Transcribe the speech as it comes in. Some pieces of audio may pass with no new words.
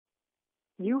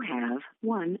You have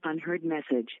one unheard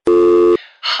message.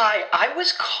 Hi, I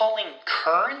was calling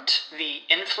Current, the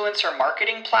influencer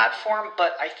marketing platform,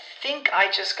 but I think I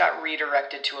just got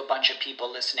redirected to a bunch of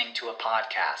people listening to a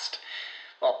podcast.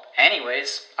 Well,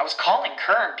 anyways, I was calling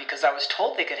Current because I was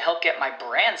told they could help get my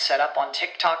brand set up on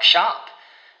TikTok Shop,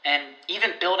 and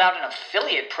even build out an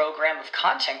affiliate program of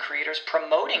content creators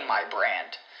promoting my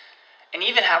brand, and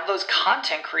even have those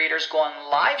content creators go on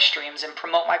live streams and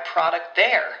promote my product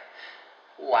there.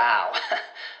 Wow,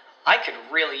 I could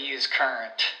really use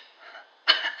Current.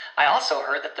 I also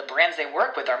heard that the brands they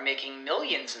work with are making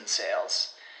millions in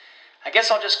sales. I guess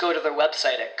I'll just go to their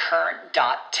website at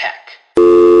current.tech.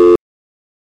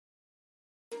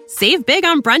 Save big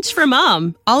on brunch for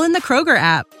mom, all in the Kroger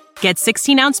app. Get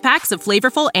 16-ounce packs of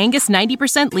flavorful Angus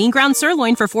 90% lean ground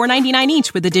sirloin for $4.99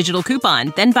 each with a digital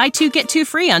coupon. Then buy 2, get 2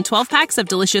 free on 12 packs of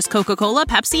delicious Coca-Cola,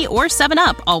 Pepsi, or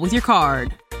 7-Up, all with your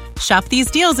card. Shop these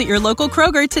deals at your local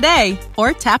Kroger today,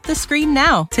 or tap the screen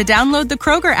now to download the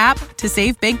Kroger app to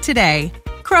save big today.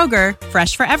 Kroger,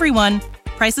 fresh for everyone.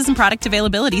 Prices and product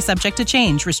availability subject to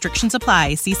change. Restrictions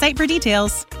apply. See site for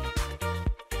details.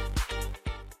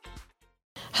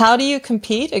 How do you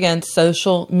compete against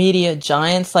social media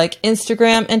giants like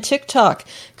Instagram and TikTok?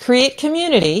 Create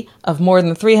community of more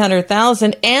than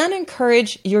 300,000 and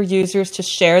encourage your users to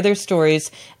share their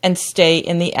stories and stay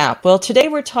in the app. Well, today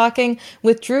we're talking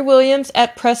with Drew Williams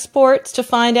at Press Sports to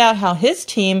find out how his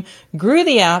team grew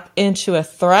the app into a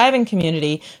thriving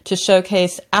community to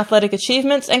showcase athletic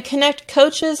achievements and connect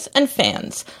coaches and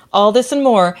fans. All this and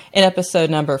more in episode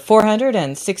number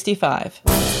 465.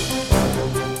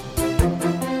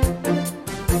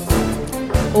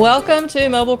 Welcome to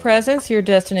Mobile Presence, your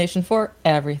destination for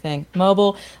everything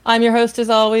mobile. I'm your host, as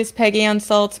always, Peggy Ann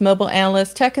Saltz, mobile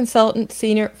analyst, tech consultant,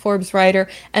 senior Forbes writer,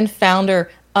 and founder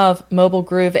of Mobile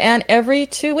Groove. And every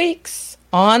 2 weeks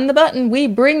on The Button, we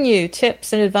bring you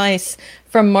tips and advice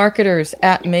from marketers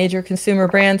at major consumer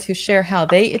brands who share how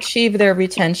they achieve their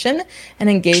retention and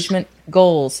engagement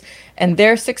goals. And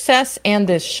their success and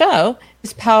this show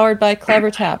is powered by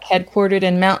CleverTap, headquartered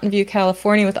in Mountain View,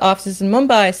 California, with offices in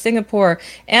Mumbai, Singapore,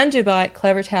 and Dubai.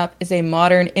 CleverTap is a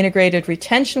modern integrated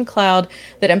retention cloud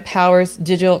that empowers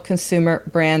digital consumer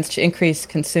brands to increase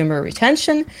consumer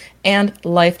retention and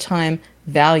lifetime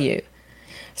value.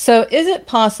 So is it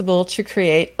possible to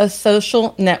create a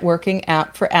social networking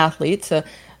app for athletes, a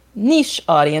niche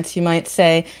audience, you might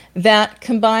say, that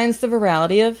combines the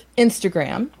virality of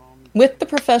Instagram with the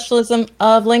professionalism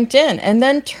of LinkedIn, and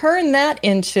then turn that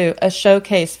into a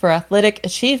showcase for athletic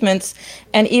achievements,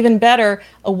 and even better,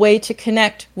 a way to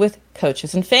connect with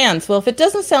coaches and fans? Well, if it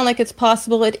doesn't sound like it's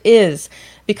possible, it is,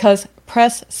 because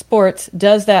Press Sports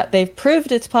does that. They've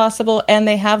proved it's possible, and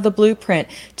they have the blueprint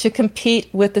to compete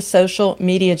with the social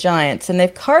media giants. And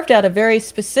they've carved out a very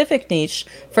specific niche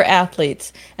for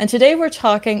athletes. And today we're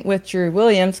talking with Drew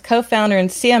Williams, co-founder and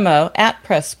CMO at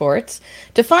Press Sports,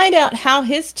 to find out how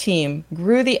his team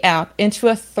grew the app into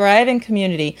a thriving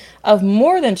community of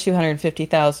more than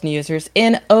 250,000 users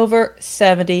in over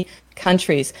 70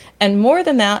 countries. And more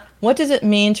than that, what does it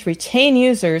mean to retain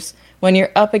users when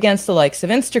you're up against the likes of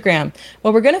Instagram?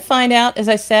 Well, we're going to find out, as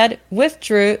I said, with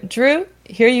Drew. Drew,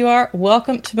 here you are.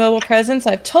 Welcome to Mobile Presence.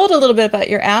 I've told a little bit about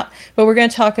your app, but we're going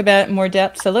to talk about it in more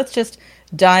depth. So let's just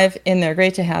dive in there.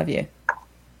 Great to have you.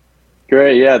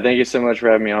 Great. Yeah. Thank you so much for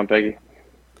having me on, Peggy.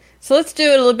 So let's do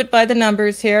it a little bit by the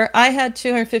numbers here. I had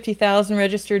 250,000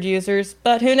 registered users,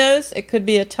 but who knows? It could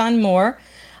be a ton more.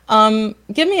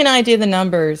 Give me an idea of the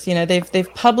numbers. You know,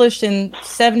 they've published in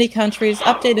 70 countries.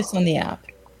 Update us on the app.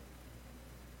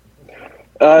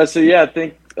 I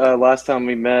think last time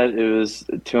we met, it was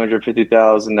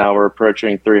 250,000. Now we're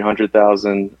approaching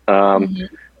 300,000.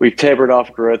 We've tapered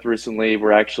off growth recently.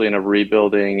 We're actually in a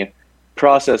rebuilding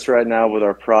process right now with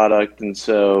our product. And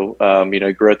so,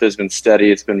 growth has been steady.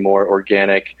 It's been more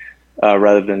organic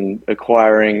rather than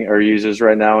acquiring our users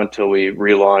right now until we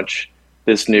relaunch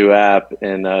this new app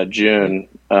in June,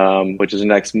 which is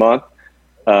next month.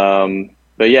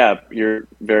 But yeah, you're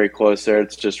very close there.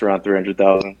 It's just around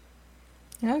 300,000.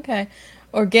 Okay.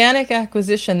 Organic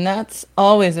acquisition, that's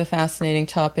always a fascinating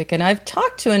topic. And I've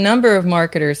talked to a number of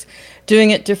marketers doing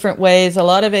it different ways. A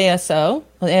lot of ASO.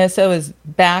 Well, ASO is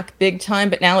back big time,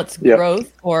 but now it's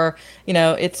growth, or,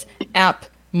 it's app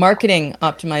marketing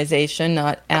optimization,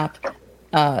 not app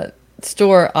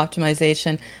store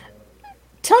optimization.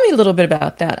 Tell me a little bit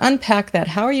about that. Unpack that.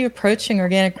 How are you approaching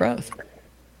organic growth?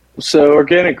 So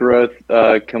organic growth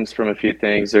comes from a few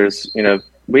things. There's,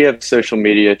 we have social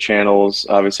media channels,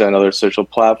 obviously on other social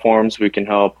platforms. We can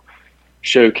help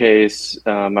showcase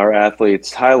our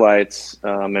athletes' highlights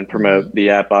and promote the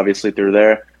app, obviously, through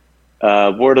there.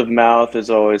 Word of mouth is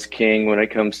always king when it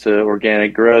comes to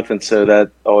organic growth, and so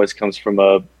that always comes from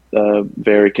a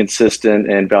very consistent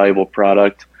and valuable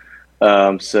product.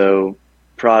 So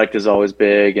product is always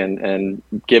big, and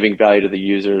giving value to the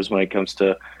users when it comes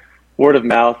to word of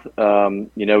mouth.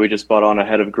 We just brought on a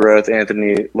head of growth,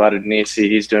 Anthony Ladonisi.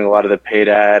 He's doing a lot of the paid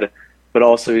ad, but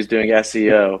also he's doing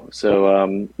SEO. So,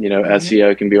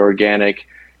 SEO can be organic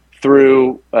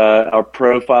through our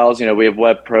profiles. We have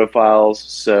web profiles.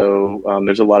 So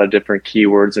there's a lot of different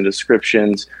keywords and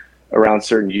descriptions around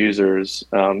certain users.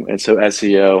 And so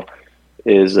SEO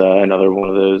is another one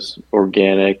of those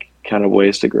organic kind of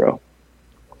ways to grow.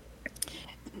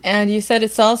 And you said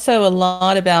it's also a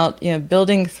lot about,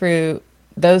 building through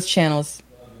those channels,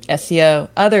 SEO,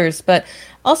 others, but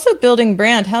also building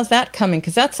brand. How's that coming?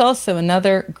 Because that's also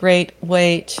another great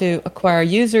way to acquire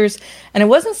users. And it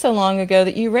wasn't so long ago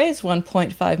that you raised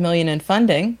 $1.5 million in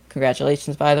funding.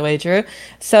 Congratulations, by the way, Drew.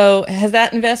 So has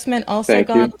that investment also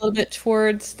gone a little bit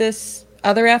towards this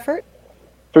other effort?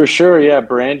 For sure, yeah.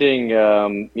 Branding,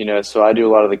 so I do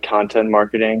a lot of the content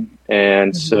marketing.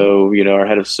 And so, our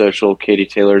head of social, Katie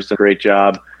Taylor's done a great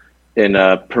job in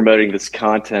promoting this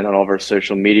content on all of our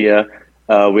social media.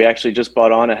 We actually just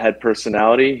brought on a head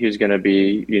personality who's going to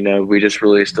be, we just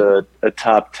released a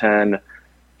top 10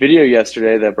 video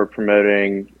yesterday that we're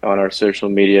promoting on our social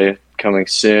media coming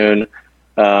soon.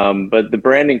 But the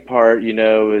branding part,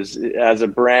 is as a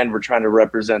brand, we're trying to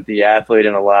represent the athlete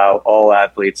and allow all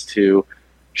athletes to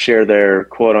share their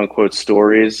quote unquote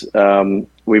stories.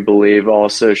 We believe all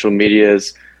social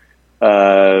medias,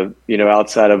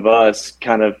 outside of us,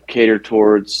 kind of cater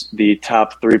towards the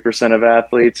top 3% of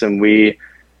athletes. And we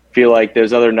feel like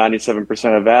those other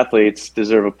 97% of athletes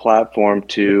deserve a platform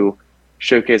to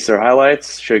showcase their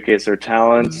highlights, showcase their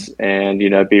talents, and,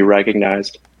 be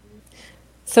recognized.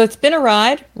 So it's been a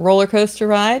ride, roller coaster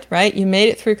ride, right? You made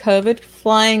it through COVID,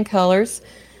 flying colors.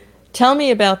 Tell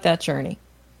me about that journey.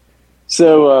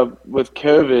 So with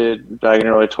COVID back in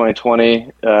early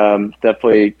 2020,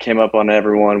 definitely came up on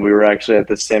everyone. We were actually at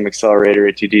the same accelerator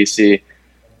at UDC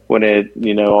when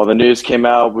all the news came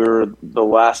out. We were the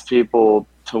last people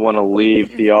to want to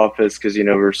leave the office because,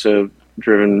 we're so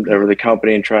driven over the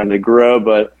company and trying to grow.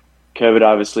 But COVID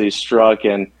obviously struck,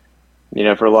 and,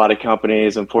 for a lot of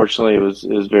companies, unfortunately, it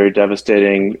was very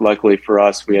devastating. Luckily for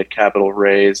us, we had capital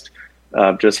raised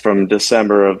just from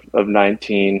December of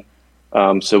 19.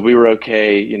 So we were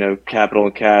okay, capital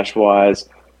and cash wise.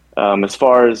 As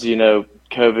far as,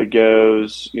 COVID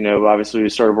goes, obviously we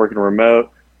started working remote.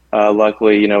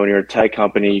 Luckily, when you're a tech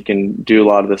company, you can do a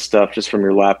lot of this stuff just from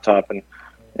your laptop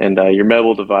and your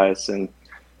mobile device. And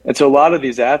so a lot of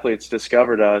these athletes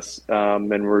discovered us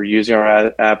and were using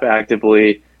our app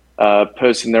actively,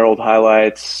 posting their old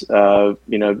highlights,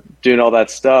 doing all that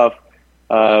stuff,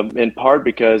 in part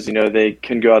because, they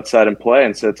couldn't go outside and play.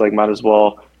 And so it's like, might as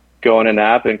well go on an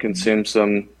app and consume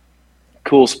some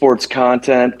cool sports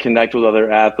content, connect with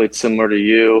other athletes similar to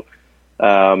you,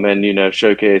 and,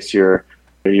 showcase your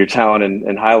talent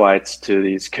and highlights to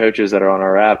these coaches that are on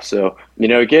our app. So,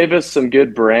 it gave us some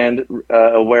good brand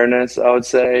awareness, I would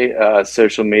say,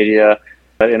 social media.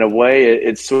 But in a way,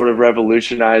 it sort of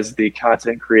revolutionized the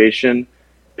content creation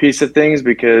piece of things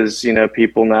because,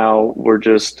 people now were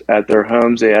just at their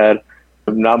homes. They had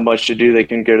not much to do. They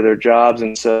can go to their jobs.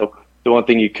 And so the one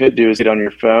thing you could do is get on your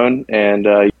phone and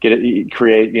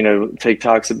create,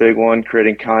 TikTok's a big one,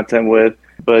 creating content with.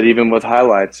 But even with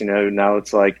highlights, now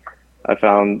it's like I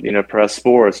found, Press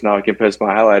Sports. Now I can post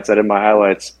my highlights, edit my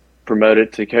highlights, promote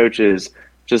it to coaches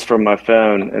just from my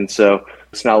phone. And so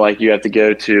it's not like you have to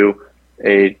go to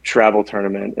a travel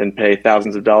tournament and pay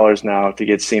thousands of dollars now to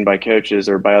get seen by coaches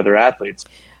or by other athletes.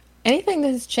 Anything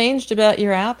that has changed about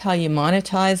your app, how you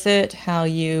monetize it, how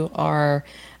you are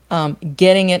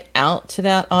getting it out to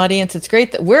that audience? It's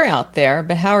great that we're out there,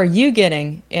 but how are you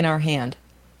getting in our hand?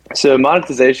 So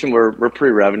monetization, we're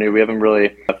pre-revenue. We haven't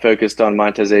really focused on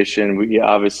monetization. We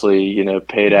obviously,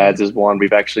 paid ads is one.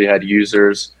 We've actually had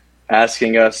users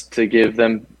asking us to give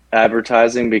them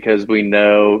advertising because we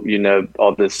know,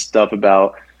 all this stuff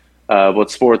about what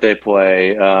sport they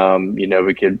play.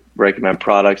 We could recommend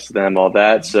products to them, all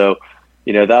that. So,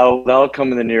 that'll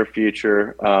come in the near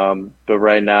future. But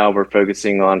right now we're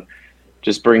focusing on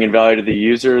just bringing value to the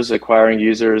users, acquiring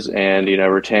users, and,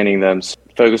 retaining them. So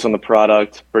focus on the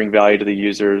product, bring value to the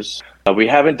users. We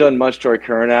haven't done much to our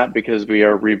current app because we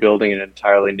are rebuilding an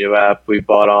entirely new app. We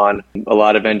brought on a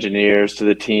lot of engineers to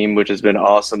the team, which has been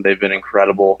awesome. They've been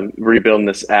incredible rebuilding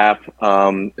this app.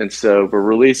 And so we're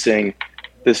releasing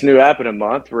this new app in a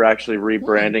month. We're actually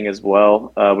rebranding as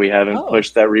well. We haven't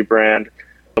pushed that rebrand.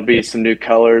 There'll be some new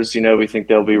colors. We think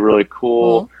they'll be really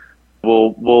cool.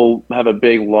 We'll have a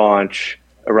big launch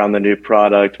around the new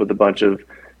product with a bunch of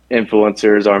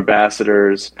influencers, our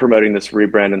ambassadors, promoting this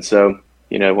rebrand. And so,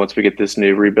 once we get this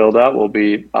new rebuild out, we'll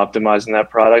be optimizing that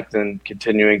product and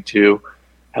continuing to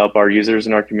help our users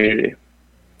in our community.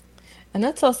 And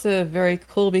that's also very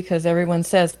cool because everyone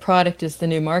says product is the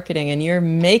new marketing, and you're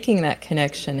making that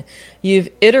connection. You've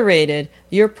iterated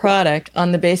your product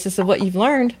on the basis of what you've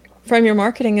learned from your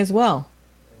marketing as well.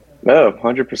 Oh,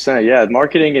 100%. Yeah.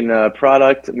 Marketing and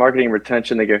product, marketing and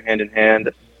retention, they go hand in hand.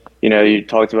 You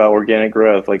talked about organic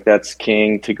growth, like that's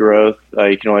king to growth.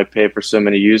 You can only pay for so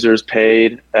many users.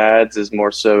 Paid ads is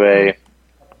more so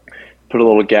put a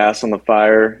little gas on the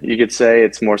fire, you could say.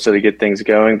 It's more so to get things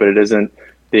going, but it isn't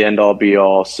the end all be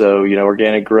all. So,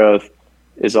 organic growth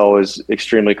is always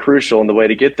extremely crucial. And the way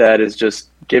to get that is just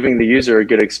giving the user a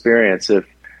good experience. If,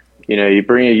 you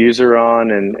bring a user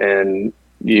on and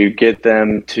you get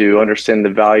them to understand the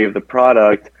value of the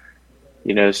product,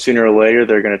 sooner or later,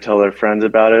 they're going to tell their friends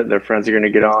about it. Their friends are going to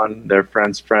get on. Their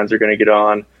friends' friends are going to get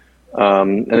on.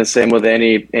 And the same with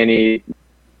any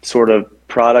sort of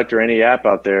product or any app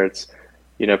out there. It's,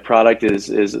 product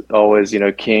is always,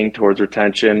 king towards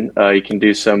retention. You can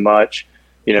do so much.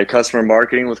 Customer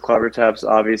marketing with CleverTap's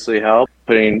obviously help.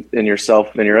 Putting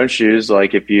yourself in your own shoes,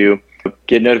 like if you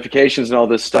get notifications and all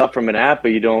this stuff from an app, but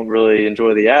you don't really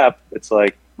enjoy the app, it's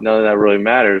like none of that really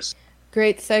matters.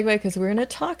 Great segue, because we're going to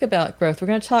talk about growth. We're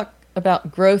going to talk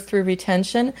about growth through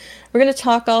retention. We're going to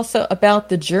talk also about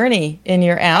the journey in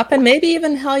your app and maybe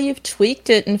even how you've tweaked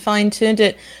it and fine-tuned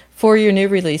it for your new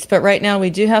release. But right now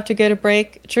we do have to go to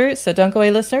break, Drew, so don't go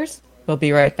away, listeners. We'll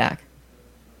be right back.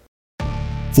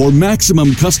 For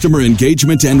maximum customer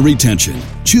engagement and retention,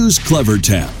 choose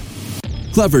CleverTap.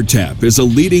 CleverTap is a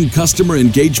leading customer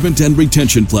engagement and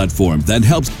retention platform that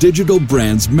helps digital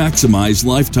brands maximize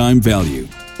lifetime value.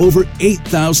 Over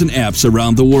 8,000 apps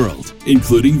around the world,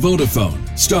 including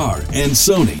Vodafone, Star, and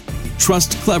Sony,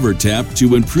 trust CleverTap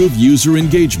to improve user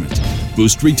engagement,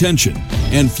 boost retention,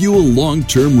 and fuel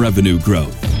long-term revenue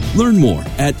growth. Learn more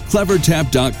at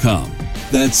clevertap.com.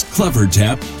 That's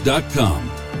clevertap.com.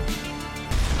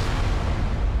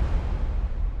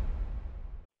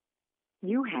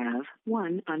 You have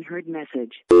one unheard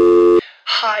message.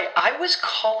 Hi, I was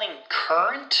calling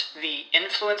Current, the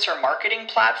influencer marketing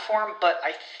platform, but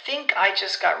I think I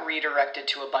just got redirected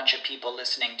to a bunch of people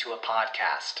listening to a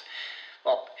podcast.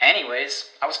 Well, anyways,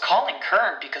 I was calling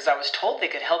Current because I was told they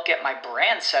could help get my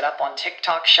brand set up on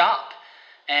TikTok Shop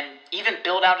and even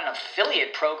build out an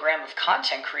affiliate program of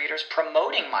content creators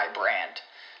promoting my brand.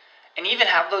 And even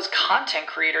have those content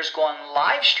creators go on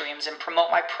live streams and promote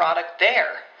my product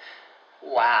there.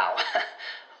 Wow,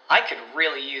 I could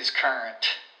really use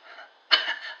Current.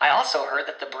 I also heard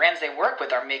that the brands they work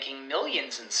with are making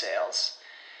millions in sales.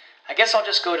 I guess I'll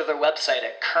just go to their website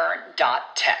at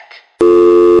current.tech.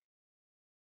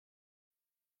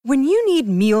 When you need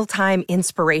mealtime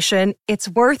inspiration, it's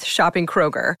worth shopping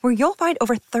Kroger, where you'll find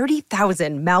over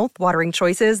 30,000 mouth-watering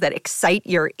choices that excite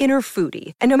your inner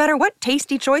foodie. And no matter what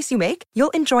tasty choice you make,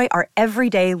 you'll enjoy our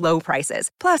everyday low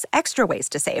prices, plus extra ways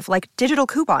to save, like digital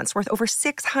coupons worth over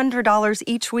 $600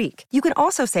 each week. You can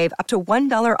also save up to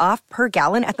 $1 off per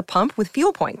gallon at the pump with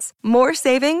fuel points. More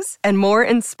savings and more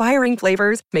inspiring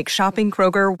flavors make shopping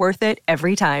Kroger worth it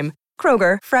every time.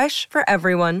 Kroger, fresh for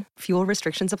everyone. Fuel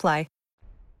restrictions apply.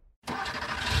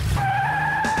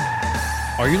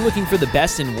 Are you looking for the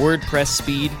best in WordPress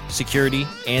speed, security,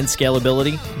 and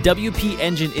scalability? WP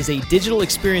Engine is a digital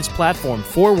experience platform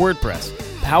for WordPress,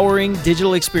 powering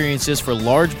digital experiences for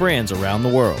large brands around the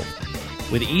world.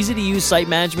 With easy-to-use site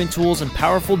management tools and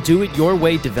powerful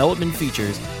do-it-your-way development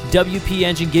features, WP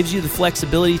Engine gives you the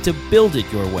flexibility to build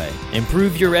it your way.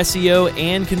 Improve your SEO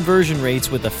and conversion rates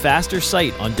with a faster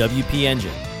site on WP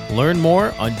Engine. Learn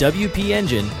more on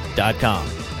WPEngine.com.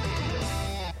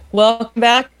 Welcome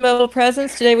back to Mobile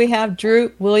Presence. Today we have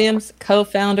Drew Williams,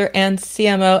 co-founder and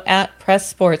CMO at Press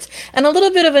Sports. And a little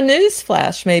bit of a news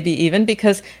flash, maybe even,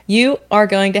 because you are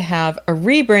going to have a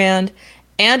rebrand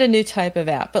and a new type of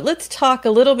app. But let's talk a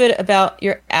little bit about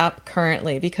your app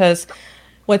currently, because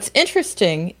what's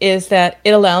interesting is that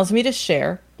it allows me to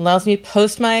share, allows me to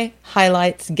post my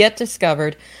highlights, get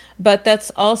discovered, but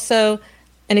that's also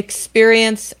an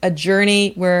experience, a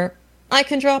journey where I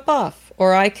can drop off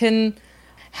or I can...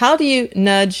 How do you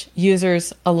nudge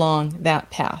users along that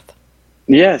path?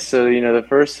 Yeah, so, the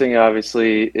first thing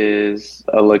obviously is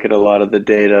I look at a lot of the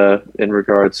data in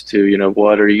regards to,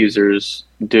 what are users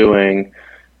doing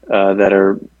that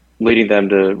are leading them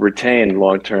to retain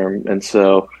long-term. And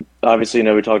so obviously,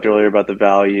 we talked earlier about the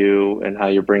value and how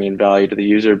you're bringing value to the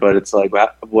user, but it's like,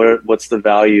 what's the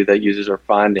value that users are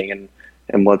finding? And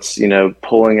and what's,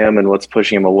 pulling them and what's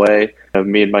pushing them away.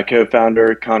 Me and my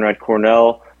co-founder, Conrad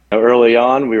Cornell, early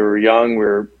on, we were young, we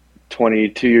were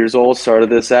 22 years old, started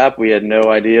this app. We had no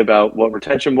idea about what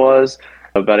retention was,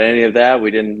 about any of that.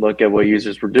 We didn't look at what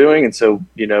users were doing. And so,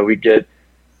 we'd get,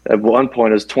 at one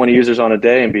point, it was 20 users on a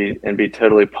day and be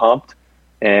totally pumped.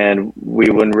 And we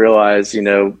wouldn't realize,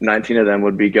 19 of them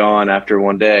would be gone after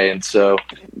one day. And so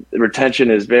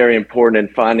retention is very important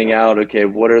in finding out, okay,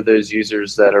 what are those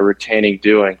users that are retaining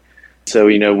doing? So,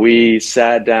 we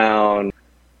sat down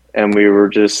and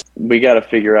we got to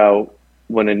figure out,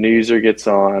 when a new user gets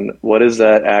on, what is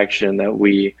that action that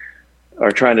we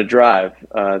are trying to drive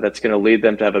that's going to lead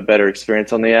them to have a better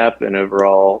experience on the app and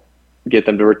overall get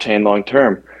them to retain long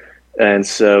term. And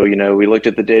so, we looked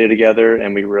at the data together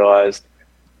and we realized,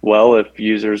 well, if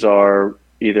users are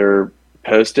either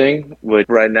posting, which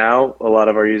right now a lot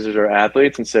of our users are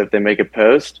athletes, and so if they make a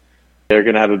post, they're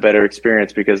going to have a better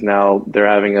experience because now they're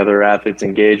having other athletes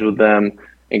engage with them,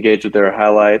 engage with their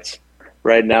highlights.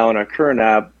 Right now in our current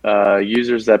app,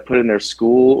 users that put in their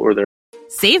school or their...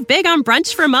 Save big on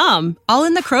brunch for mom, all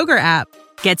in the Kroger app.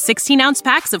 Get 16-ounce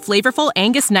packs of flavorful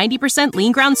Angus 90%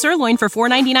 lean ground sirloin for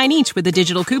 $4.99 each with a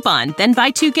digital coupon. Then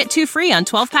buy 2, get 2 free on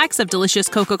 12 packs of delicious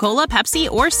Coca-Cola, Pepsi,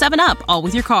 or 7-Up, all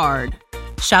with your card.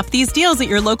 Shop these deals at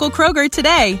your local Kroger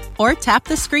today, or tap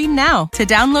the screen now to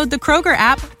download the Kroger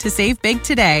app to save big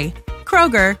today.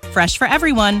 Kroger, fresh for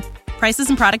everyone. Prices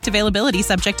and product availability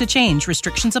subject to change.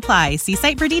 Restrictions apply. See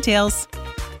site for details.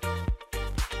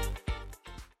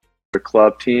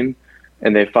 Club team,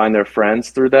 and they find their friends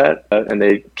through that, and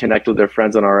they connect with their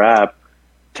friends on our app,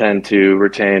 tend to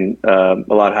retain a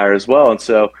lot higher as well. And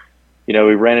so, we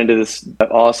ran into this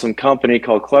awesome company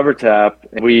called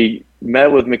CleverTap. We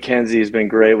met with Mackenzie, who's been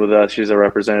great with us. She's a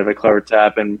representative at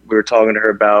CleverTap, and we were talking to her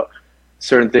about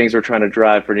certain things we're trying to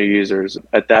drive for new users.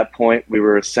 At that point, we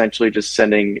were essentially just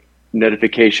sending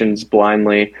notifications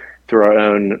blindly through our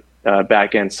own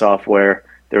back-end software.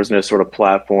 There was no sort of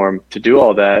platform to do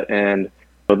all that. And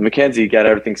with Mackenzie, got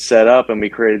everything set up, and we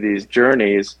created these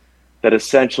journeys that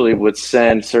essentially would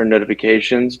send certain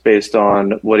notifications based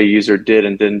on what a user did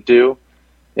and didn't do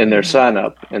in their sign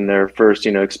up, in their first,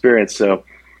 experience. So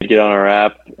you get on our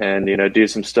app and, do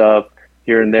some stuff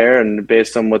here and there. And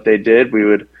based on what they did, we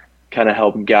would kind of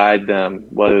help guide them,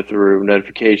 whether through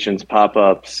notifications,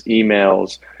 pop-ups,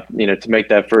 emails, to make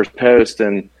that first post,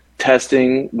 and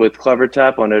testing with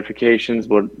CleverTap on notifications,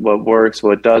 what works,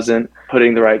 what doesn't,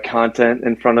 putting the right content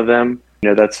in front of them.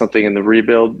 That's something in the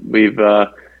rebuild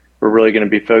we're really going to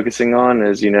be focusing on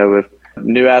is, if a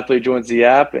new athlete joins the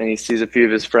app and he sees a few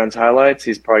of his friends' highlights,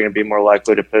 he's probably going to be more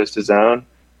likely to post his own.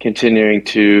 Continuing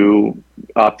to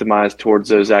optimize towards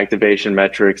those activation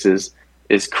metrics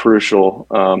is crucial,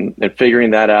 and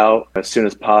figuring that out as soon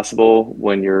as possible.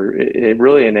 When you're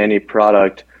really in any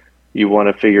product, you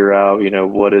want to figure out,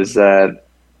 what is that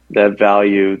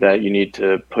value that you need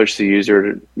to push the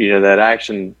user to, that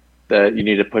action that you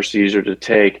need to push the user to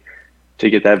take to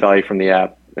get that value from the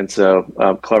app. And so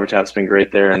CleverTap's been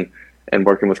great there, and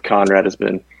working with Conrad has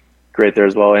been great there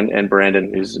as well. And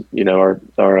Brandon, who's,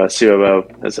 our COO,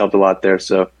 has helped a lot there.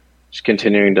 So just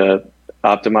continuing to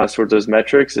optimize towards those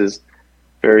metrics is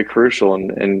very crucial,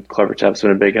 and CleverTap's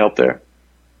been a big help there.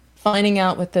 Finding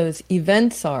out what those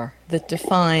events are that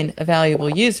define a valuable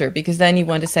user, because then you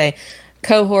want to say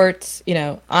cohorts,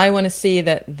 I want to see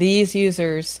that these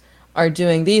users are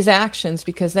doing these actions,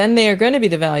 because then they are going to be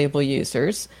the valuable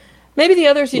users. Maybe the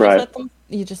others, you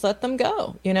just let them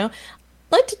go, I'd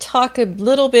like to talk a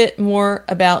little bit more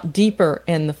about deeper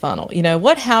in the funnel.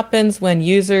 What happens when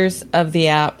users of the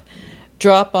app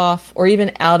drop off or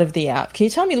even out of the app? Can you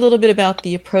tell me a little bit about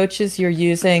the approaches you're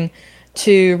using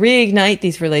to reignite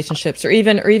these relationships, or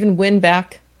even win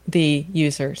back the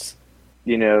users?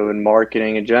 In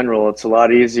marketing in general, it's a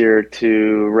lot easier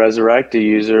to resurrect a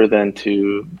user than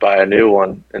to buy a new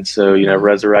one. And so,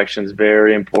 resurrection is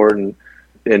very important.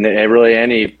 And really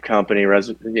any company,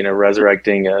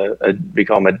 resurrecting we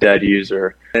call them a dead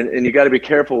user. And you got to be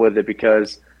careful with it,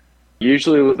 because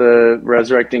usually with a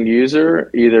resurrecting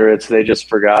user, either it's they just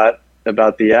forgot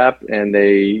about the app and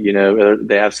they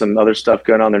have some other stuff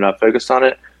going on, they're not focused on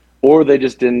it, or they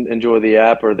just didn't enjoy the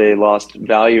app, or they lost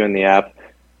value in the app.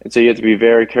 And so you have to be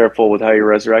very careful with how you're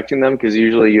resurrecting them, because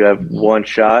usually you have one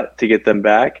shot to get them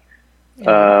back.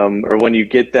 Or when you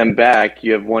get them back,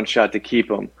 you have one shot to keep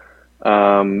them.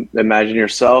 Imagine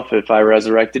yourself, if I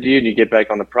resurrected you and you get back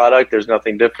on the product, there's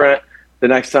nothing different. The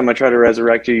next time I try to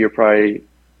resurrect you, you're probably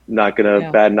not going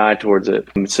to bat an eye towards it.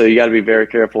 So you got to be very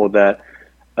careful with that.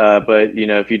 But,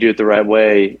 if you do it the right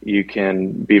way, you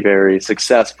can be very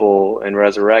successful in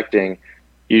resurrecting.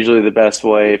 Usually the best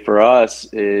way for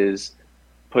us is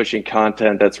pushing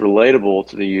content that's relatable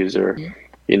to the user.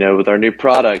 You know, with our new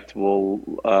product,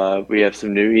 we have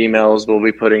some new emails we'll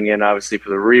be putting in, obviously, for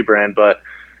the rebrand. But,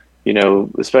 you know,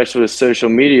 especially with social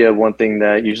media, one thing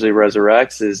that usually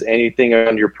resurrects is anything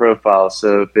on your profile.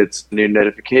 So if it's a new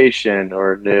notification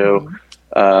or new,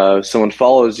 someone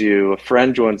follows you, a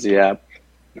friend joins the app,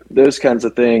 those kinds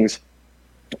of things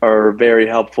are very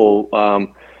helpful.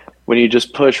 When you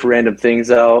just push random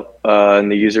things out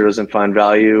and the user doesn't find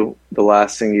value, the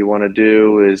last thing you want to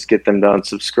do is get them to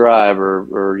unsubscribe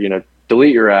or you know,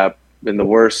 delete your app in the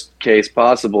worst case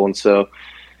possible. And so,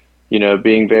 you know,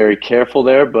 being very careful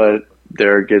there, but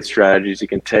there are good strategies you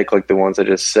can take, like the ones I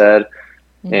just said.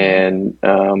 And,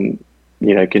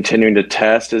 you know, continuing to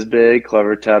test is big.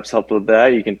 CleverTap's helped with that.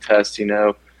 You can test, you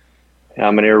know,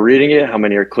 how many are reading it, how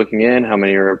many are clicking in, how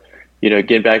many are, you know,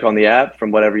 getting back on the app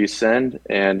from whatever you send.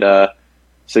 And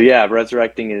so, yeah,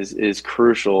 resurrecting is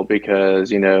crucial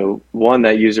because, you know, one,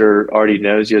 that user already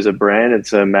knows you as a brand. And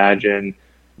so imagine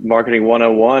marketing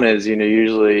 101 is, you know,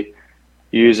 usually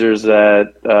users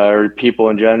that or people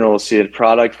in general see a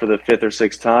product for the 5th or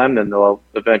 6th time, then they'll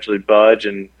eventually budge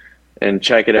and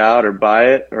check it out or buy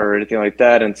it or anything like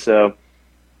that. And so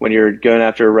when you're going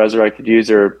after a resurrected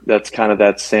user, that's kind of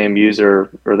that same user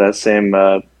or that same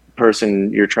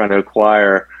person you're trying to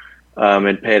acquire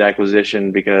in paid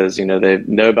acquisition because, you know, they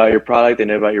know about your product, they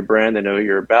know about your brand, they know what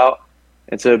you're about.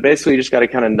 And so basically you just got to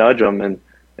kind of nudge them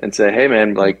and say, hey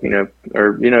man, like, you know,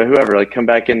 or, you know, whoever, like, come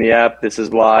back in the app. This is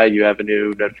why you have a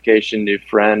new notification, new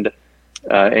friend,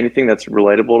 anything that's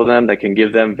relatable to them that can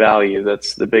give them value.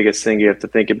 That's the biggest thing you have to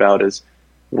think about is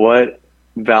what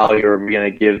value are we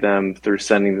going to give them through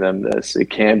sending them this? It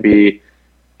can't be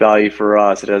value for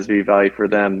us. It has to be value for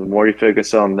them. The more you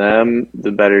focus on them,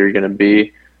 the better you're going to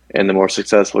be and the more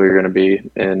successful you're going to be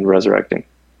in resurrecting.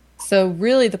 So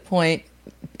really the point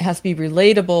has to be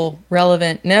relatable,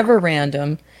 relevant, never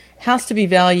random, has to be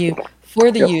value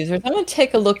for the users. I'm going to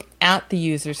take a look at the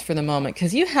users for the moment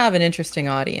because you have an interesting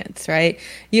audience, right?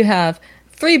 You have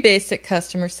 3 basic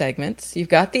customer segments. You've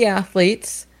got the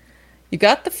athletes, you've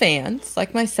got the fans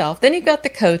like myself, then you've got the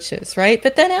coaches, right?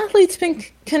 But then athletes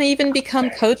can even become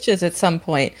coaches at some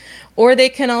point, or they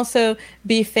can also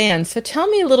be fans. So tell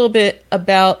me a little bit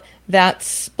about that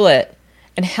split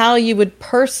and how you would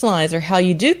personalize or how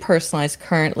you do personalize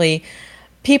currently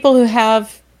people who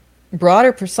have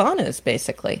broader personas,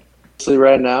 basically.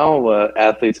 Right now,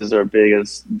 athletes is our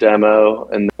biggest demo,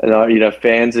 and you know,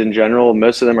 fans in general,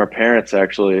 most of them are parents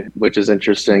actually, which is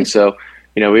interesting. So,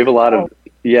 you know, we have a lot of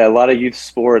youth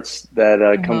sports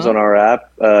that comes on our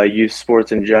app. Youth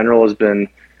sports in general has been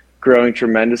growing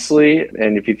tremendously,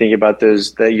 and if you think about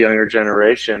that younger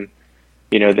generation,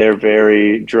 you know, they're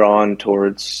very drawn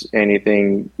towards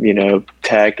anything, you know,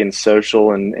 tech and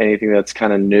social and anything that's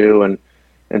kind of new, and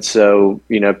so,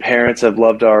 you know, parents have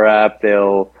loved our app.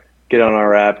 They'll get on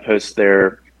our app, post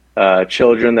their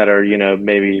children that are, you know,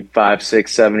 maybe 5,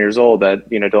 6, 7 years old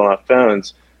that, you know, don't have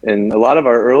phones. And a lot of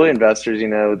our early investors, you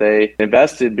know, they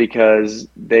invested because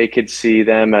they could see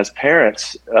them as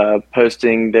parents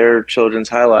posting their children's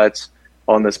highlights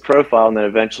on this profile. And then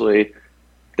eventually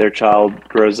their child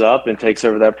grows up and takes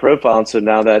over that profile. And so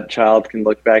now that child can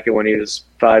look back at when he was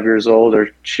 5 years old or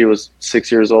she was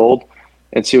 6 years old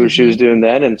and see what she was doing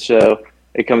then. And so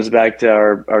it comes back to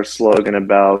our slogan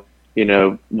about, you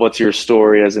know, what's your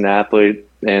story as an athlete?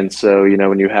 And so, you know,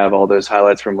 when you have all those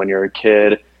highlights from when you're a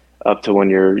kid up to when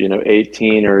you're, you know,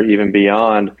 18 or even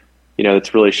beyond, you know,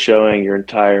 it's really showing your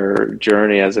entire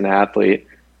journey as an athlete.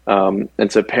 And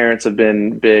so parents have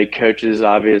been big. Coaches,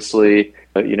 obviously,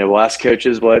 you know, we'll ask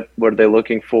coaches what are they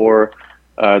looking for?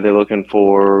 They're looking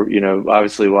for, you know,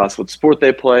 obviously we'll ask what sport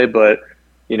they play, but,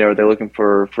 you know, they're looking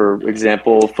for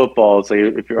example, football. It's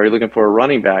like, are you looking for a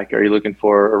running back? Are you looking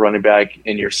for a running back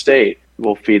in your state?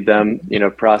 We'll feed them, you know,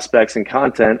 prospects and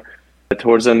content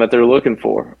towards them that they're looking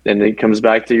for. And it comes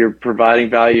back to you're providing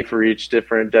value for each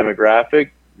different demographic.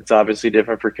 It's obviously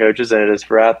different for coaches than it is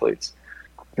for athletes.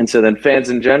 And so then fans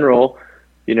in general,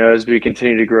 you know, as we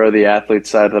continue to grow the athlete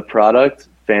side of the product,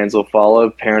 fans will follow.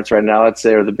 Parents right now, I'd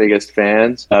say, are the biggest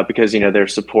fans because, you know, they're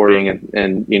supporting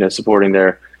and, you know, supporting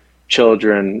their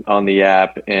children on the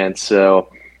app. And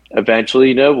so eventually,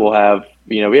 you know, we'll have,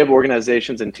 you know, we have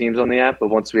organizations and teams on the app, but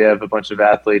once we have a bunch of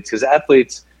athletes, because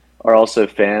athletes are also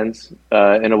fans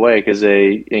in a way because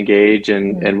they engage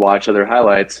and watch other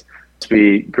highlights. As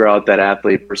we grow out that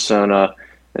athlete persona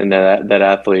and that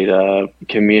athlete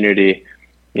community,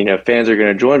 you know, fans are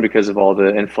going to join because of all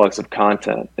the influx of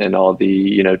content and all the,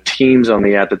 you know, teams on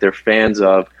the app that they're fans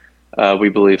of. We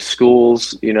believe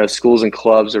schools and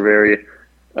clubs are very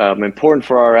important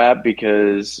for our app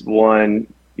because, one,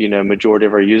 majority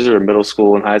of our users are middle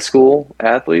school and high school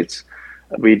athletes.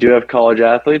 We do have college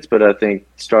athletes, but I think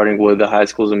starting with the high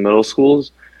schools and middle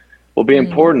schools will be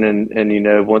important.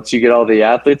 And once you get all the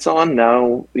athletes on,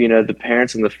 now, the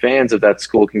parents and the fans of that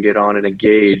school can get on and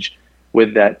engage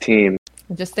with that team.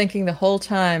 I'm just thinking the whole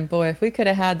time, boy, if we could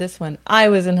have had this when I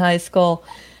was in high school,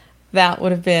 that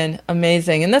would have been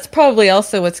amazing. And that's probably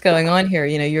also what's going on here.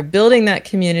 You're building that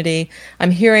community.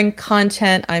 I'm hearing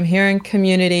content. I'm hearing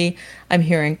community. I'm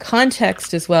hearing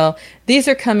context as well. These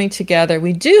are coming together.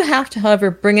 We do have to,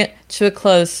 however, bring it to a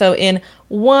close. So in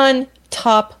one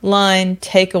top line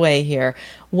takeaway here,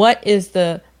 what is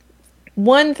the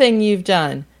one thing you've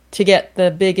done to get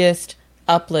the biggest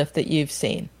uplift that you've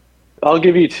seen? I'll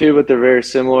give you two, but they're very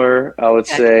similar. I would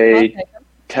say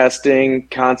testing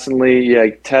constantly,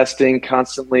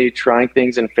 trying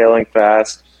things and failing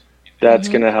fast. That's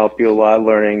going to help you a lot,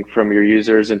 learning from your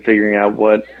users and figuring out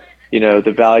what,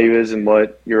 the value is and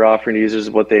what you're offering to users,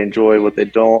 what they enjoy, what they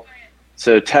don't.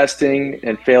 So testing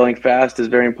and failing fast is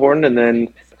very important. And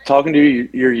then talking to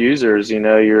your users,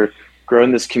 you're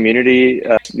growing this community.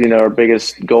 Our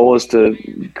biggest goal is to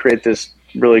create this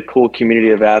really cool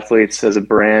community of athletes as a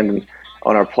brand and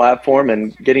on our platform,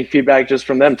 and getting feedback just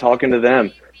from them, talking to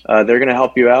them. They're going to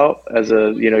help you out as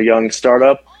a young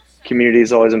startup. Community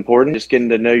is always important. Just getting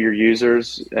to know your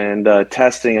users and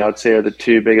testing, I would say, are the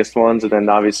two biggest ones. And then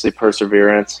obviously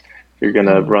perseverance. You're going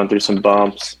to run through some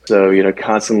bumps. So,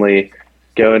 constantly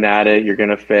going at it. You're going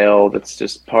to fail. That's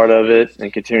just part of it.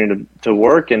 And continuing to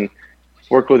work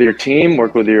with your team,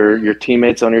 work with your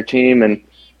teammates on your team, and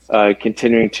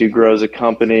continuing to grow as a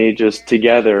company just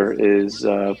together is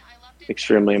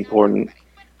extremely important.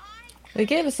 You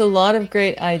gave us a lot of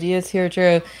great ideas here,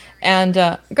 Drew, and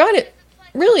got it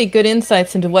really good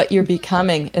insights into what you're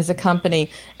becoming as a company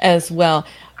as well.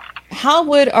 How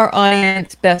would our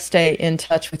audience best stay in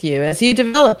touch with you as you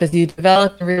develop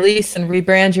and release and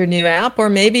rebrand your new app, or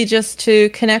maybe just to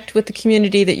connect with the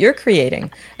community that you're creating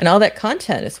and all that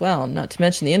content as well, not to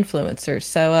mention the influencers?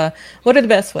 So what are the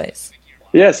best ways?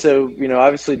 Yeah, so,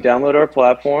 obviously download our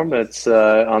platform. It's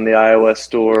on the iOS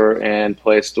store and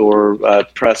Play Store.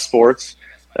 Press Sports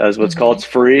is what's called. It's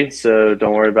free, so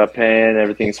don't worry about paying.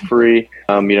 Everything's free.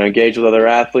 Engage with other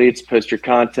athletes, post your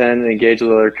content, engage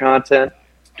with other content,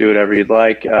 do whatever you'd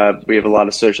like. We have a lot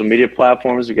of social media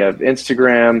platforms. We have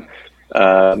Instagram,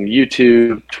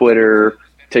 YouTube, Twitter,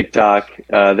 TikTok.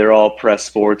 They're all Press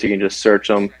Sports. You can just search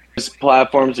them. These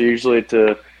platforms are usually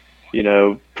to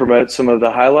promote some of the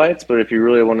highlights, but if you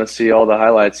really want to see all the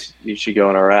highlights, you should go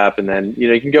on our app. And then,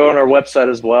 you can go on our website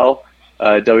as well,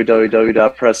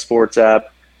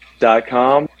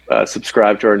 www.presssportsapp.com.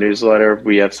 Subscribe to our newsletter.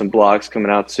 We have some blogs coming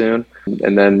out soon.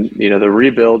 And then, the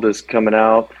rebuild is coming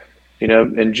out,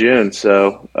 in June.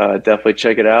 So definitely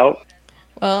check it out.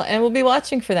 Well, and we'll be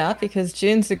watching for that because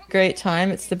June's a great time.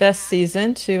 It's the best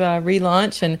season to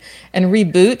relaunch and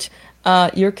reboot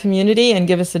your community and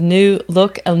give us a new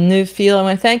look, a new feel. I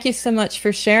want to thank you so much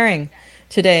for sharing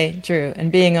today, Drew,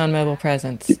 and being on Mobile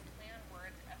Presence.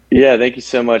 Yeah, thank you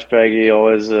so much, Peggy.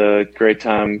 Always a great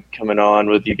time coming on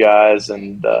with you guys.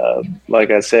 And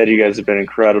like I said, you guys have been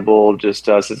incredible, just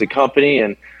us as a company,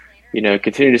 and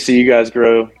continue to see you guys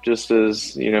grow just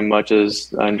as much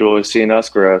as I enjoy seeing us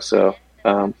grow. So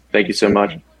thank you so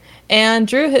much. And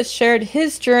Drew has shared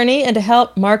his journey and to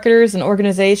help marketers and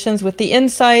organizations with the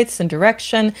insights and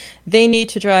direction they need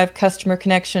to drive customer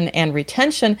connection and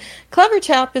retention.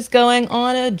 CleverTap is going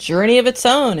on a journey of its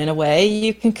own in a way.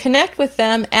 You can connect with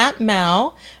them at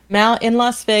MAU in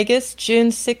Las Vegas, June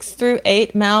 6th through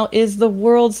 8th. MAU is the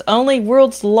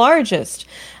world's largest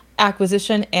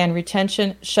acquisition and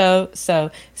retention show. So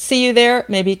see you there.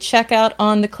 Maybe check out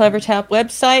on the CleverTap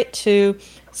website to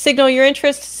signal your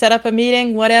interest, set up a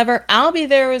meeting, whatever. I'll be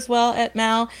there as well at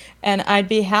MAU, and I'd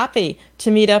be happy to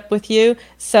meet up with you.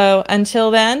 So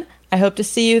until then, I hope to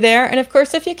see you there. And of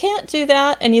course, if you can't do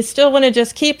that and you still want to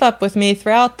just keep up with me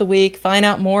throughout the week, find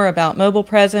out more about Mobile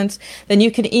Presence, then you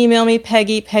can email me,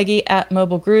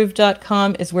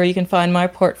 Peggy@mobilegroove.com is where you can find my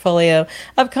portfolio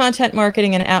of content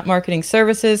marketing and app marketing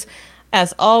services.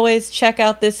 As always, check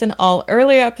out this and all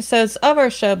earlier episodes of our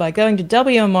show by going to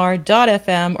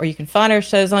WMR.fm, or you can find our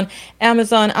shows on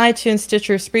Amazon, iTunes,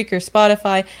 Stitcher, Spreaker,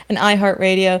 Spotify, and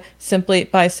iHeartRadio simply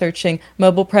by searching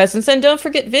Mobile Presence. And don't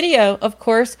forget video, of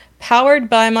course, powered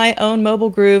by my own Mobile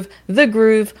Groove, The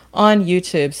Groove, on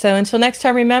YouTube. So until next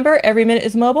time, remember, every minute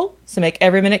is mobile, so make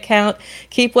every minute count.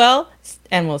 Keep well,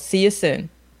 and we'll see you soon.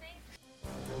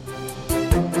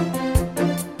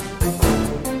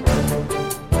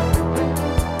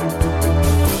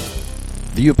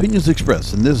 The opinions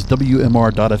expressed in this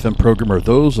WMR.FM program are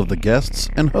those of the guests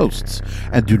and hosts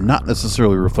and do not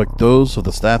necessarily reflect those of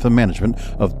the staff and management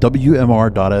of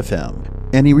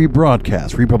WMR.FM. Any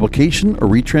rebroadcast, republication, or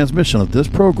retransmission of this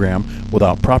program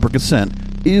without proper consent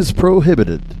is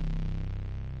prohibited.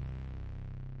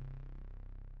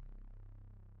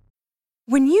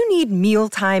 When you need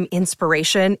mealtime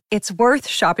inspiration, it's worth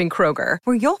shopping Kroger,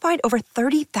 where you'll find over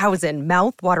 30,000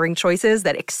 mouth-watering choices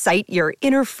that excite your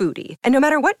inner foodie. And no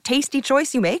matter what tasty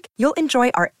choice you make, you'll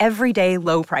enjoy our everyday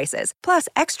low prices, plus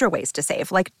extra ways to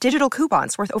save, like digital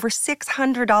coupons worth over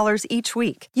 $600 each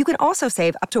week. You can also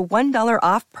save up to $1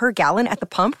 off per gallon at the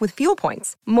pump with fuel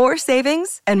points. More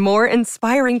savings and more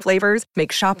inspiring flavors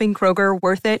make shopping Kroger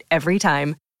worth it every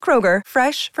time. Kroger,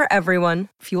 fresh for everyone.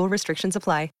 Fuel restrictions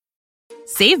apply.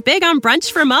 Save big on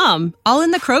brunch for mom, all in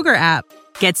the Kroger app.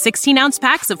 Get 16-ounce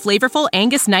packs of flavorful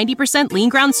Angus 90% lean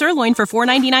ground sirloin for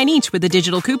 $4.99 each with a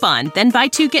digital coupon. Then buy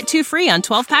 2, get 2 free on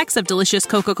 12 packs of delicious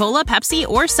Coca-Cola, Pepsi,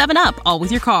 or 7-Up, all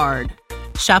with your card.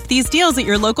 Shop these deals at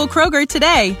your local Kroger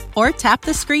today, or tap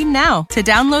the screen now to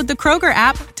download the Kroger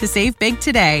app to save big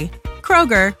today.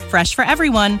 Kroger, fresh for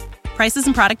everyone. Prices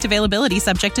and product availability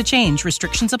subject to change.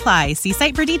 Restrictions apply. See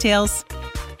site for details.